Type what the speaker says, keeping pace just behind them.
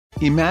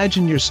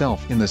Imagine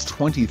yourself in this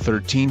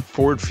 2013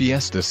 Ford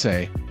Fiesta,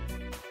 say.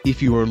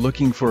 If you are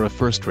looking for a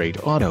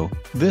first-rate auto,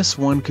 this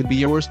one could be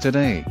yours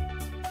today.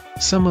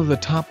 Some of the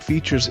top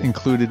features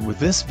included with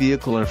this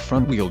vehicle are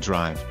front-wheel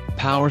drive,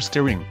 power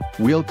steering,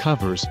 wheel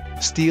covers,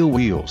 steel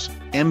wheels,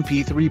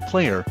 MP3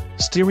 player,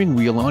 steering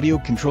wheel audio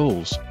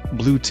controls,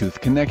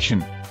 Bluetooth connection,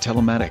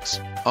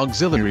 telematics,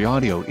 auxiliary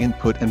audio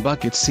input and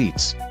bucket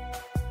seats.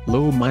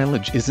 Low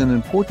mileage is an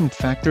important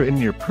factor in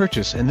your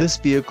purchase, and this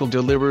vehicle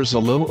delivers a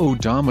low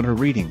odometer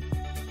reading.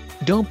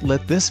 Don't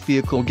let this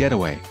vehicle get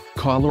away.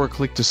 Call or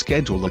click to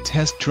schedule a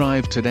test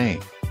drive today.